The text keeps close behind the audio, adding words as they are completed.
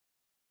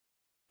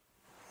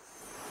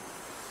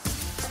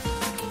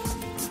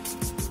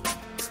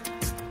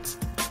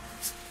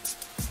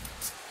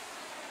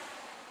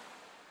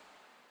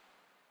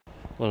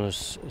Well,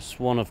 it's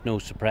one of no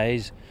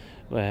surprise.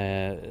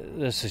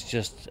 This is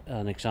just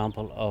an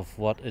example of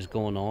what is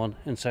going on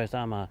in South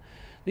Armagh.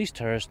 These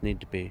terrorists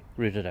need to be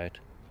rooted out.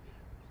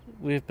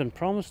 We've been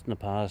promised in the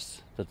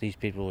past that these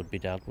people would be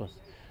dealt with.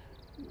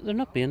 They're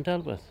not being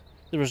dealt with.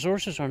 The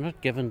resources are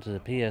not given to the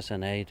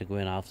PSNA to go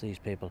in after these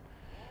people.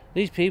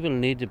 These people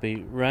need to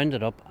be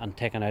rounded up and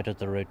taken out at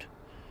the root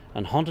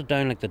and hunted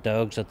down like the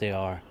dogs that they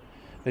are.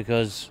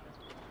 Because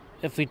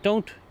if we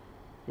don't,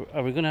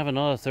 are we going to have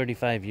another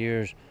 35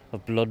 years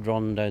of blood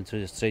running down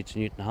through the streets of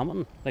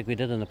Newtownhamilton like we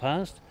did in the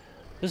past?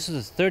 This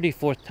is the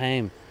 34th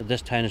time that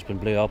this town has been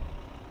blew up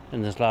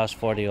in this last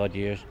 40 odd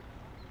years.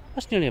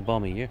 That's nearly a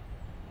bomb a year.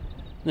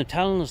 And they're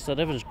telling us that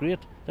everything's great,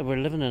 that we're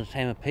living in a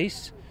time of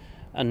peace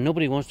and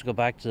nobody wants to go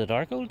back to the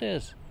dark old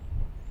days.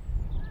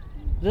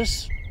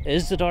 This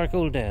is the dark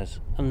old days,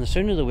 and the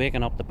sooner they're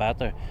waking up the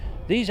better.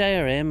 These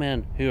IRA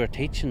men who are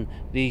teaching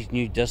these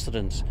new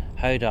dissidents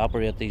how to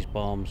operate these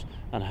bombs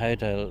and how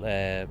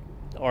to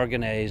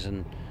organise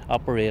and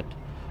operate,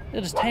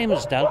 it is time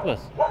it's dealt with,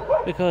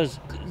 because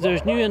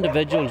there's new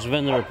individuals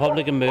within the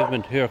Republican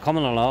movement who are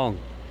coming along,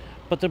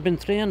 but they've been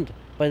trained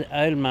by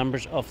the old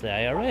members of the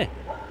IRA.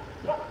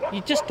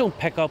 You just don't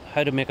pick up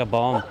how to make a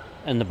bomb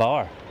in the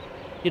bar.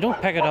 You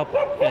don't pick it up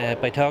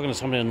by talking to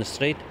somebody on the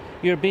street.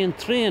 You're being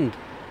trained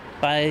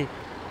by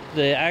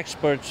the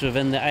experts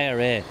within the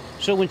IRA.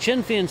 So when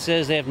Sinn Féin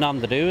says they have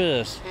nothing to do with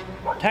this,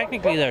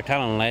 technically they're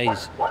telling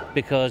lies,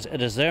 because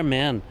it is their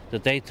men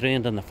that they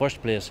trained in the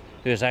first place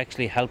who is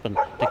actually helping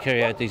to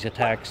carry out these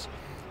attacks.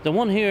 The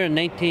one here in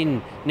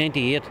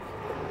 1998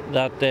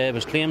 that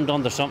was claimed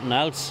under something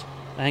else,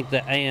 I think the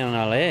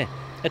INLA,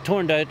 it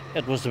turned out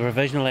it was the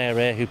Provisional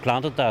IRA who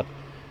planted that.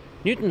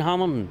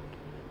 Newtownhamilton,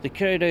 they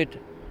carried out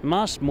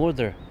mass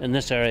murder in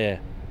this area,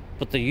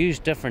 but they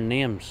used different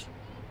names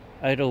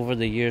out over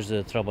the years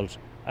of the Troubles,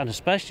 and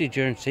especially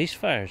during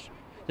ceasefires.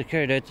 They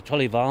carried out the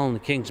Tullyvallen and the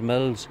King's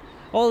Mills,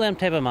 all them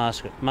type of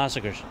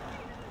massacres,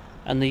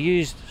 and they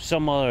used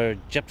some other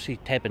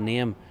gypsy type of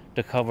name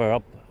to cover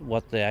up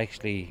what they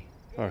actually,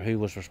 or who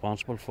was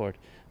responsible for it.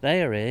 The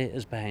IRA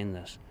is behind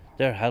this.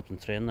 They're helping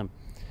train them.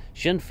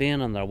 Sinn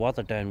Féin and their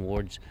watered down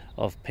words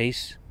of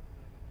peace,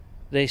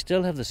 they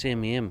still have the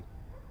same aim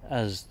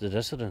as the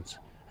dissidents,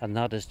 and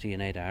that is to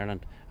unite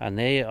Ireland. And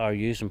they are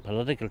using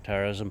political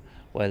terrorism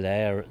while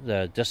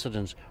the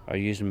dissidents are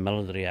using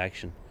military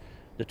action.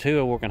 The two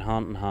are working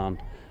hand in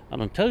hand.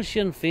 And until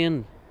Sinn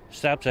Féin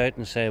steps out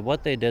and say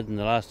what they did in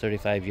the last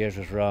 35 years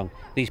was wrong,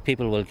 these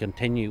people will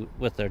continue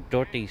with their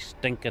dirty,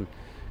 stinking,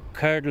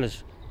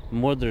 careless,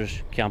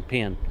 murderous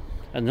campaign.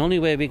 And the only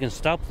way we can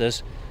stop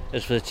this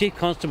is for the Chief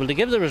Constable to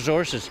give the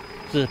resources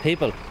to the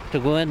people to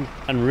go in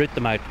and root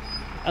them out.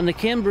 And they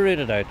can be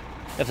rooted out.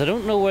 If they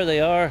don't know where they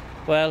are,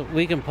 well,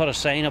 we can put a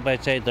sign up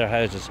outside their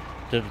houses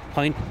to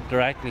point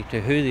directly to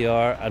who they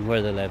are and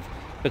where they live,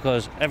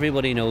 because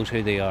everybody knows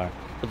who they are.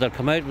 But they'll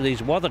come out with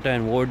these watered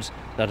down words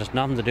that has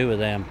nothing to do with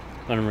them,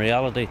 when in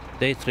reality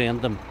they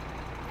trained them.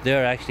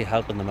 They're actually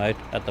helping them out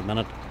at the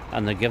minute,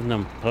 and they're giving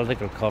them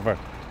political cover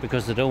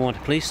because they don't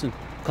want policing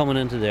coming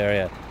into the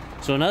area.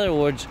 So in other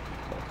words,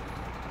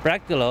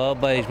 break the law,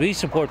 boys. We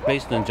support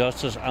policing and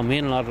justice, and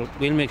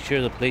we'll make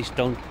sure the police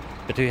don't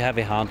be too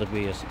heavy-handed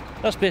with us.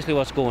 That's basically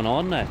what's going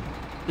on now.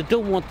 They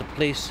don't want the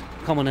police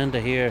coming into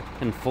here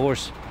in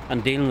force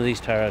and dealing with these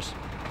terrorists.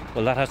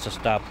 Well, that has to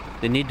stop.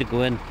 They need to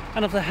go in,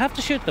 and if they have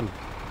to shoot them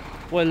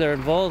while they're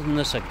involved in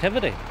this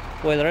activity,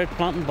 while they're out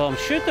planting bombs,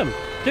 shoot them.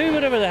 Do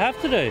whatever they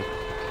have to do.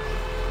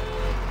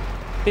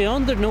 Be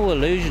under no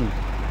illusion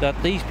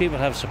that these people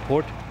have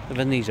support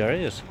within these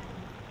areas.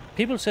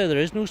 People say there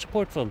is no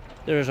support for them.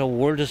 There is a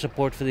world of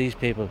support for these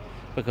people,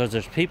 because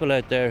there's people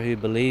out there who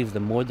believe the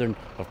murdering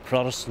of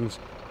Protestants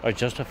are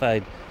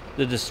justified.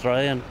 The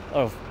destroying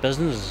of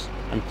businesses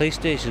and police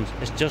stations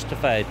is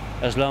justified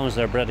as long as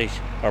they're British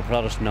or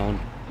Protestant owned.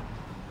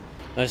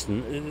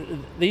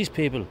 Listen, these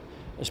people,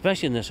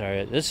 especially in this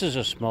area, this is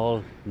a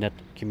small knit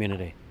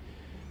community.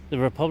 The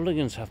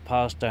Republicans have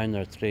passed down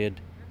their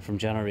trade from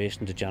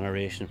generation to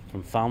generation,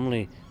 from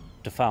family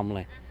to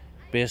family.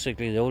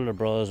 Basically, the older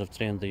brothers have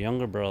trained the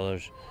younger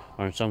brothers,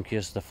 or in some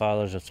cases the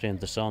fathers have trained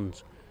the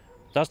sons.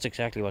 That's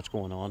exactly what's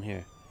going on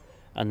here.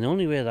 And the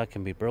only way that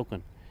can be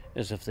broken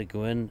is if they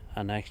go in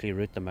and actually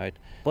root them out.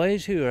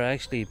 Boys who are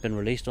actually been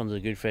released under the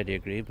Good Friday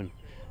Agreement,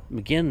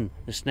 McGinn,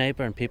 the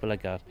sniper and people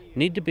like that,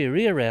 need to be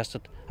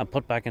rearrested and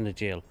put back into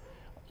jail.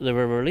 They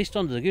were released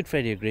under the Good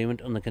Friday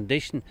Agreement on the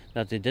condition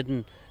that they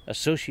didn't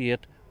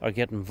associate or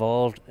get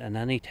involved in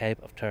any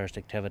type of terrorist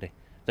activity.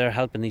 They're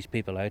helping these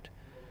people out.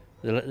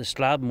 The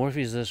slab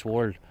Murphys of this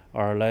world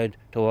are allowed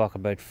to walk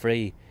about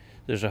free.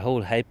 There's a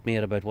whole hype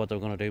made about what they're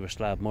going to do with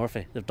Slab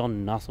Murphy. They've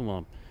done nothing with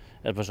him.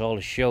 It was all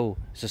a show.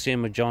 It's the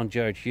same with John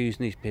George Hughes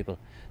and these people.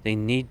 They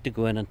need to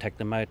go in and take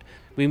them out.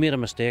 We made a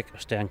mistake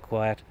of staying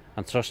quiet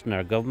and trusting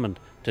our government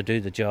to do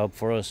the job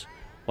for us.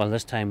 Well,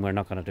 this time we're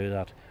not going to do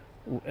that.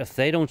 If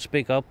they don't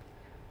speak up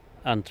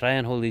and try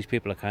and hold these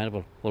people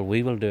accountable, well,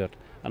 we will do it.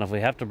 And if we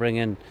have to bring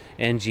in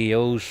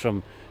NGOs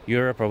from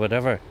Europe or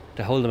whatever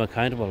to hold them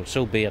accountable,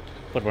 so be it.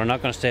 But we're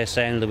not going to stay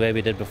silent the way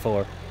we did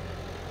before.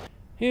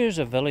 Here's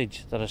a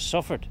village that has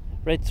suffered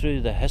right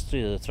through the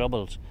history of the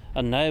Troubles,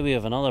 and now we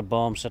have another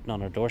bomb sitting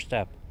on our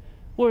doorstep.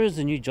 Where is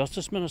the new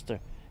Justice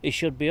Minister? He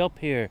should be up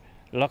here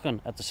looking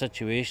at the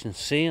situation,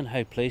 seeing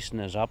how policing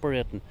is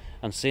operating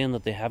and seeing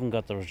that they haven't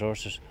got the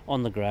resources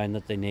on the ground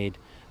that they need.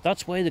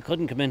 That's why they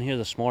couldn't come in here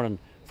this morning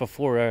for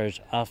 4 hours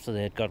after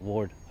they had got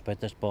word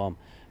about this bomb,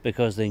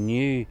 because they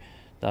knew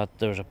that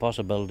there was a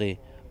possibility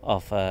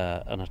of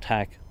an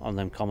attack on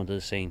them coming to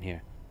the scene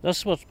here.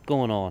 That's what's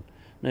going on.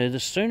 Now, the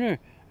sooner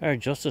our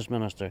Justice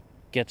Minister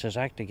gets his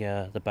act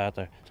together, the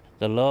better.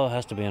 The law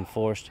has to be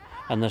enforced,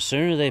 and the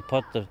sooner they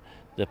put the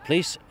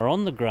police are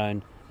on the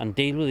ground and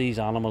deal with these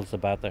animals, the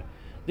better.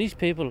 These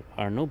people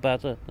are no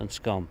better than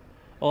scum.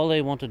 All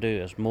they want to do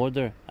is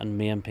murder and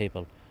maim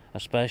people,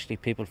 especially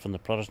people from the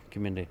Protestant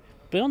community.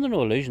 But under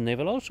no illusion, they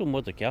will also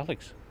murder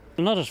Catholics.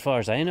 Not as far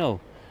as I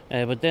know.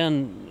 But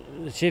then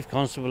the Chief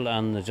Constable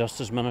and the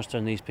Justice Minister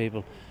and these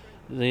people,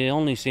 they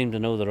only seem to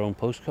know their own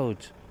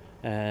postcodes.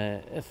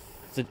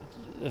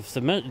 If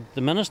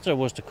the Minister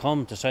was to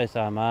come to South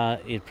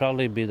Armagh, he'd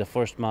probably be the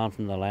first man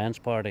from the Alliance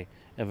Party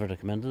ever to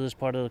come into this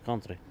part of the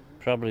country.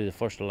 Probably the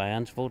first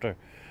Alliance voter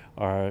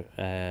or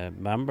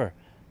member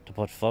to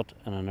put foot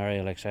in an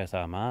area like South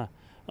Armagh.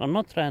 And I'm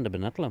not trying to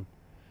belittle him,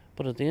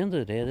 but at the end of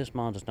the day, this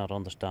man does not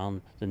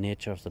understand the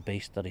nature of the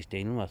beast that he's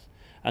dealing with.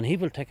 And he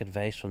will take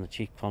advice from the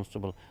Chief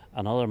Constable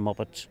and other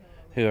muppets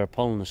who are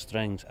pulling the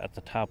strings at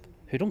the top,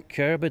 who don't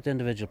care about the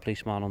individual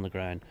policeman on the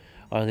ground,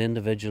 or the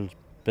individual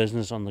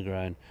business on the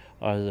ground,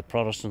 or the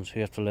Protestants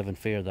who have to live in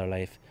fear of their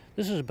life.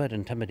 This is about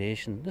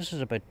intimidation. This is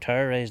about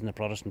terrorising the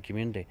Protestant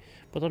community.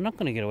 But they're not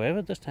going to get away with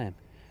it this time,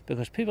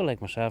 because people like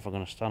myself are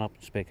going to stand up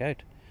and speak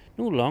out.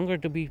 No longer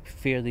do we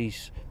fear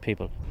these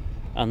people.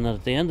 And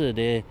at the end of the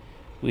day,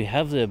 we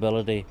have the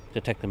ability to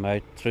take them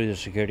out through the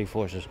security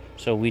forces.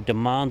 So we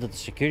demand that the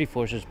security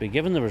forces be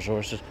given the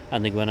resources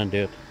and they go in and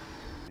do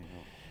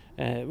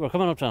it. We're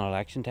coming up to an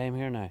election time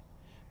here now.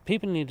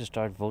 People need to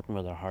start voting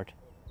with their heart,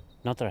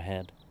 not their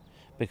head,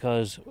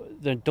 because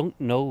they don't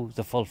know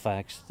the full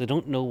facts. They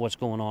don't know what's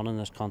going on in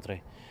this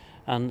country.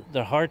 And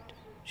their heart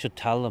should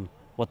tell them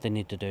what they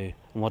need to do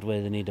and what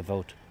way they need to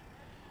vote.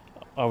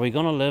 Are we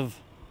going to live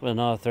with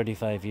another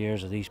 35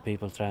 years of these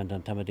people trying to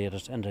intimidate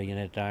us into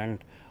United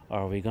Ireland?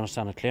 Or are we going to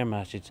send a clear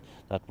message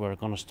that we're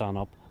going to stand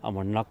up and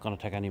we're not going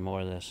to take any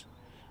more of this?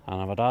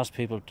 And I would ask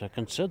people to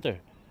consider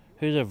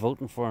who they're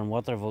voting for and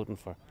what they're voting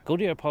for. Go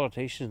to your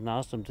politicians and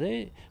ask them,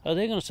 are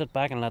they going to sit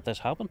back and let this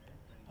happen?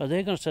 Are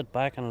they going to sit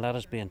back and let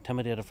us be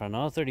intimidated for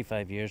another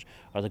 35 years?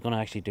 Or are they going to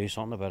actually do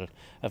something about it?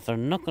 If they're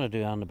not going to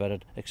do anything about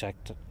it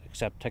except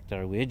take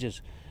their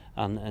wages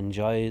and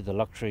enjoy the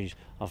luxuries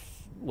of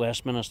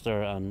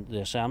Westminster and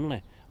the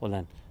Assembly, well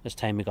then, it's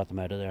time we got them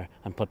out of there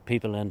and put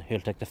people in who'll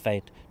take the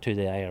fight to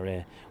the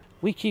IRA.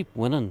 We keep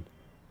winning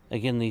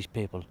against these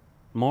people,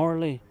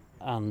 morally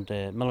and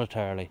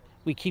militarily.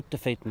 We keep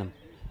defeating them.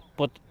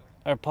 But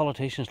our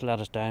politicians let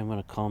us down when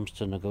it comes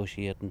to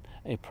negotiating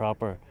a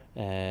proper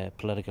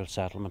political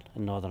settlement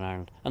in Northern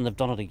Ireland. And they've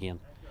done it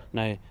again.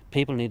 Now,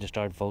 people need to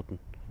start voting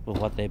with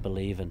what they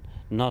believe in,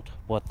 not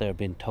what they're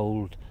being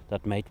told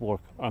that might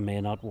work or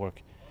may not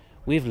work.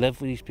 We've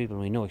lived with these people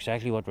and we know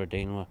exactly what we're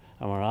dealing with,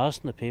 and we're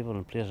asking the people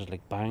in places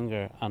like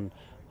Bangor and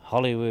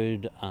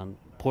Holywood and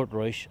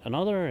Portrush and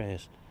other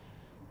areas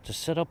to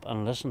sit up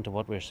and listen to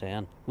what we're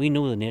saying. We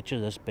know the nature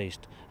of this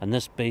beast, and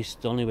this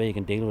beast, the only way you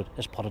can deal with it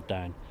is put it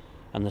down.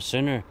 And the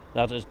sooner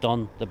that is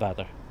done, the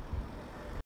better.